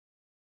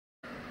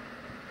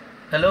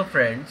Hello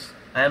friends,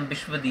 I am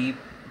Bishwadeep.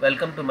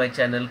 Welcome to my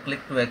channel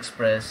Click to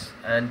Express,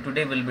 and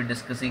today we'll be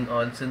discussing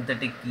on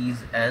synthetic keys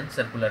and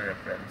circular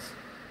reference.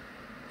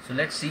 So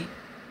let's see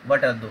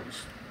what are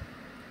those.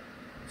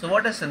 So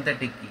what is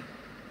synthetic key?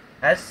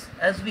 As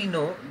we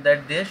know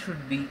that there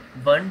should be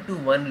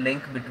one-to-one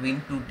link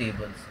between two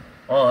tables,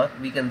 or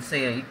we can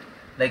say it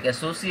like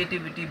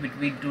associativity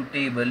between two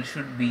tables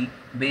should be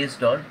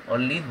based on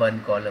only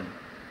one column.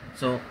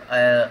 So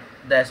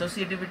the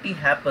associativity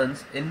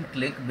happens in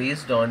click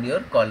based on your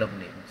column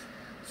names.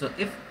 So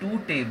if two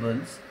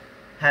tables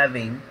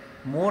having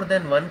more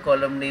than one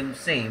column name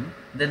same,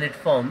 then it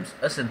forms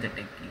a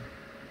synthetic key.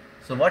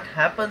 So what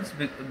happens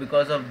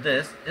because of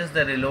this is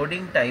the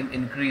reloading time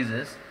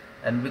increases,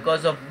 and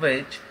because of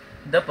which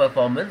the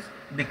performance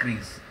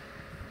decrease.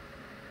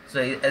 So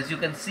as you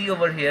can see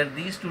over here,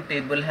 these two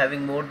tables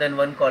having more than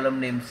one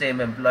column name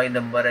same, employee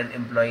number and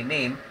employee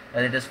name,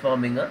 and it is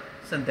forming a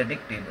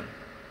synthetic table.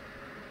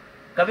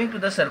 Coming to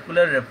the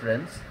circular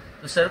reference,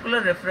 the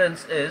circular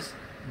reference is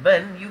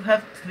when you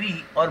have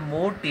three or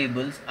more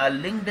tables are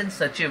linked in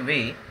such a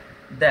way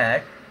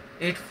that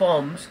it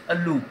forms a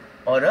loop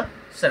or a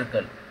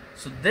circle.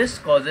 So this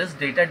causes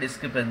data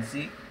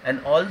discrepancy,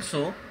 and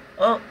also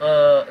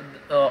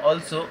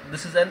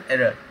this is an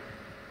error.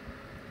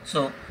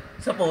 So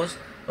suppose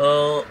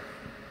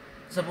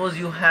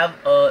you have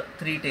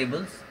three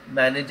tables: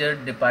 manager,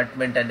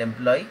 department and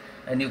employee,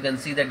 and you can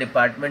see the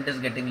department is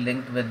getting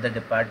linked with the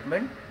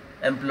department,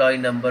 employee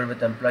number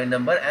with employee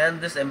number,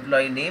 and this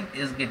employee name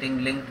is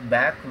getting linked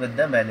back with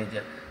the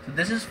manager. So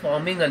this is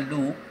forming a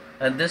loop,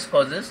 and this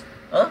causes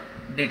a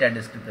data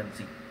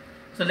discrepancy.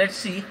 So let's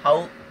see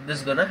how this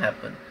is gonna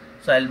happen.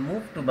 So I'll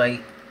move to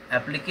my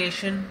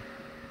application.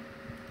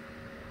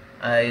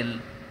 I'll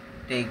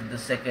take the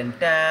second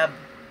tab.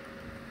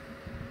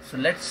 So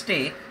let's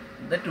take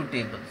the two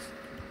tables.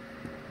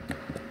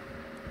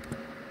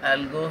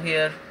 I'll go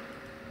here,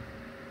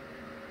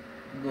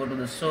 go to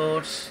the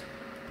source,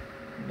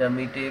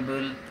 dummy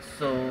table,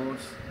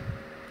 source,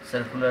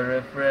 circular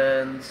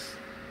reference,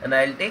 and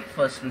I'll take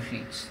first two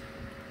sheets.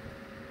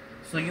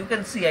 So you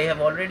can see I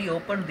have already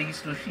opened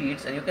these two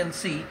sheets, and you can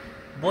see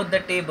both the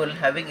table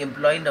having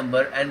employee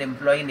number and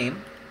employee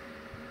name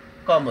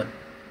common.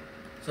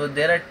 So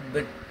there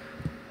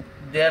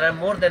are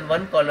more than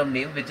one column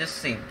name which is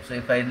same. So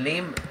if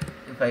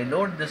I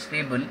load this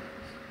table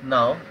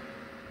now,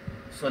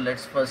 so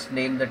let's first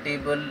name the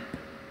table.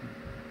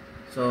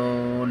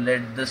 So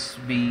let this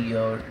be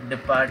your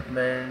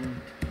department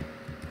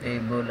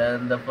table,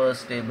 and the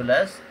first table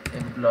as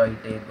employee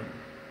table.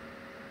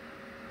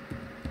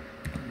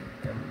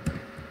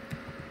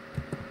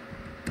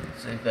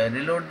 So if I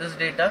reload this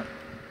data,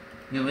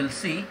 you will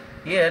see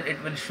here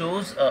it will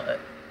shows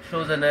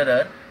an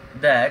error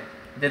that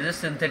there is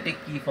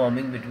synthetic key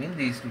forming between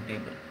these two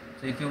tables.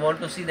 So if you want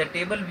to see the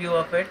table view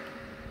of it,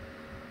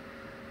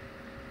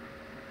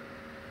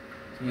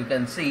 so you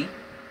can see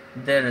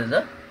there is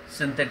a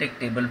synthetic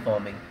table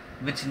forming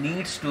which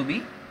needs to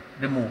be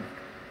removed.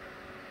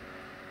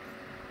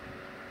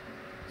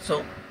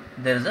 So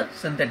there is a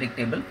synthetic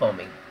table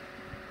forming.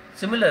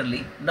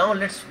 Similarly, now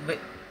let's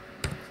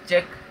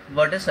check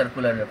what is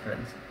circular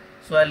reference.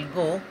 So I'll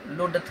go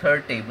load the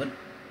third table,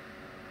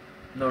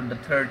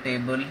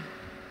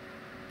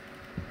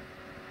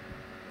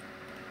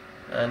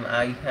 and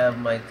I have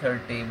my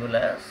third table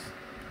as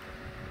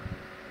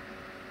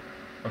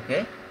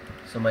okay.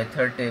 So my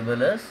third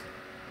table is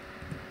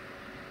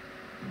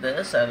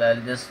this, and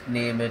I'll just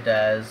name it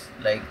as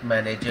like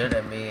manager,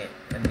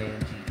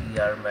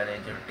 MANAGER,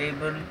 manager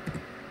table.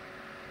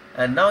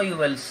 And now you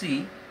will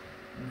see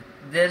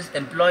there's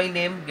employee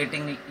name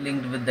getting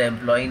linked with the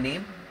employee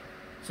name.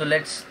 So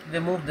let's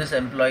remove this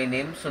employee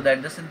name so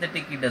that the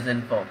synthetic key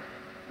doesn't form.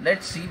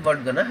 Let's see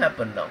what's gonna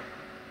happen now.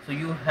 So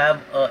you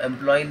have a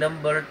employee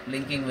number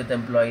linking with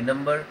employee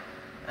number,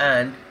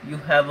 and you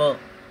have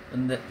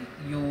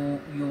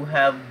you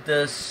have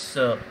this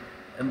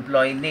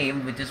employee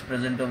name which is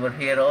present over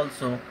here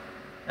also,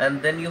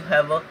 and then you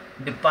have a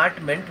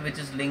department which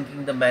is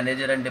linking the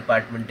manager and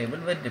department table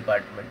with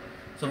department.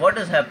 So what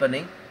is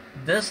happening?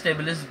 This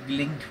table is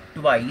linked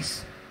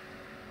twice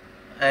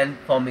and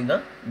forming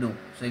a loop.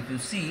 So if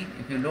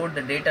you load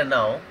the data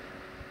now,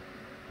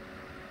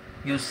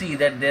 you see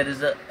that there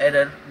is an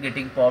error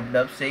getting popped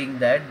up saying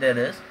that there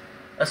is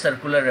a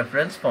circular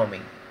reference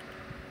forming.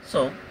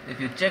 So if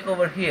you check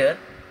over here,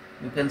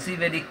 you can see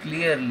very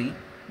clearly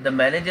the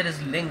manager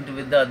is linked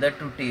with the other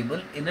two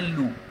table in a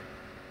loop.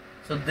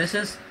 So this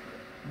is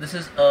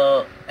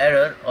a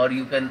error, or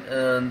you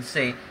can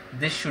say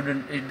this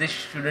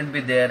shouldn't be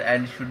there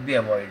and should be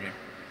avoided.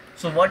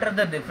 So what are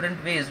the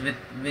different ways with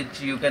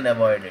which you can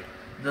avoid it?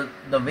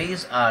 The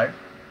ways are: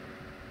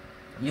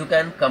 you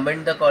can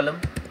comment the column,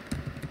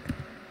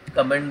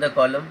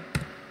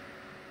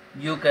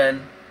 you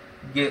can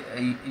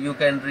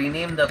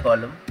rename the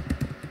column,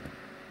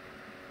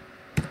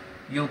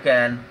 you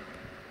can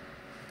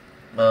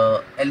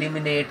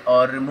eliminate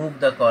or remove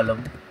the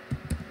column.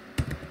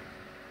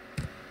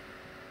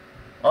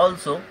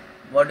 Also,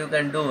 what you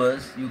can do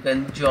is you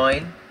can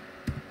join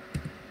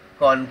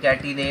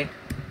concatenate,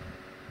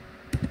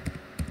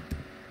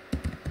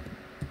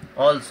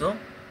 also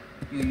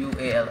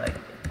QUALI,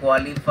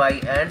 qualify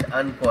and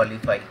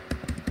unqualify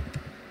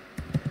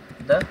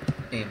the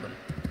table.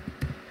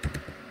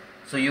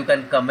 So you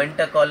can comment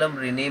a column,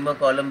 rename a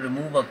column,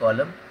 remove a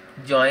column,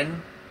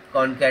 join,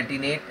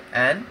 concatenate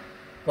and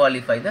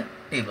qualify the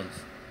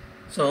tables.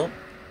 So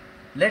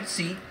let's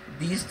see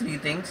these three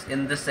things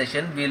in this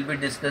session. We'll be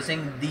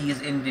discussing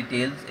these in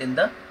details in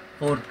the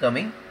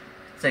forthcoming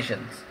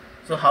sessions.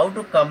 So how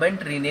to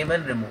comment, rename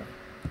and remove.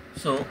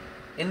 So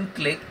in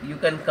Qlik you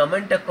can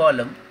comment a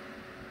column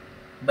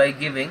by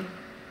giving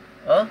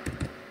a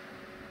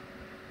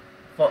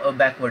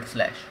forward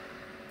slash.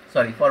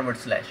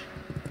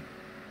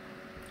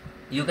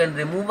 You can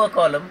remove a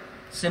column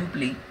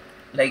simply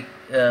like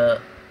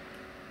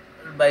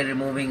by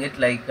removing it,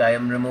 like I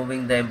am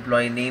removing the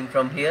employee name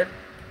from here.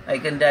 I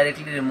can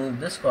directly remove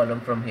this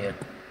column from here.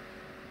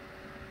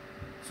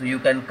 So you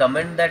can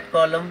comment that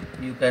column,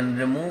 you can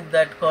remove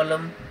that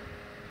column,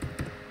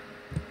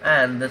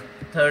 and the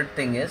third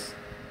thing is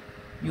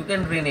you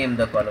can rename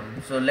the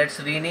column. So let's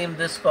rename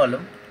this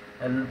column,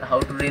 and how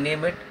to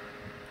rename it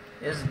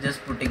is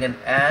just putting an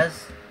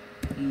as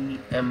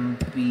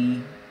EMPLOYE,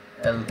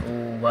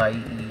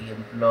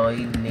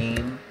 employee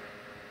name,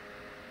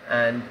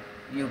 and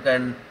you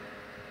can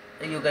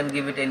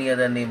give it any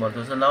other name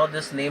also. So now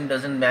this name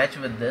doesn't match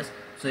with this,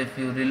 so if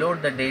you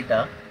reload the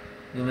data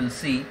you will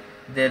see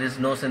there is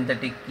no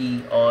synthetic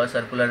key or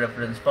circular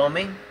reference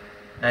forming,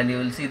 and you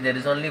will see there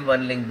is only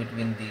one link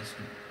between these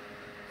two.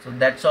 So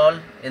that's all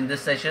in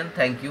this session.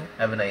 Thank you.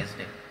 Have a nice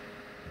day.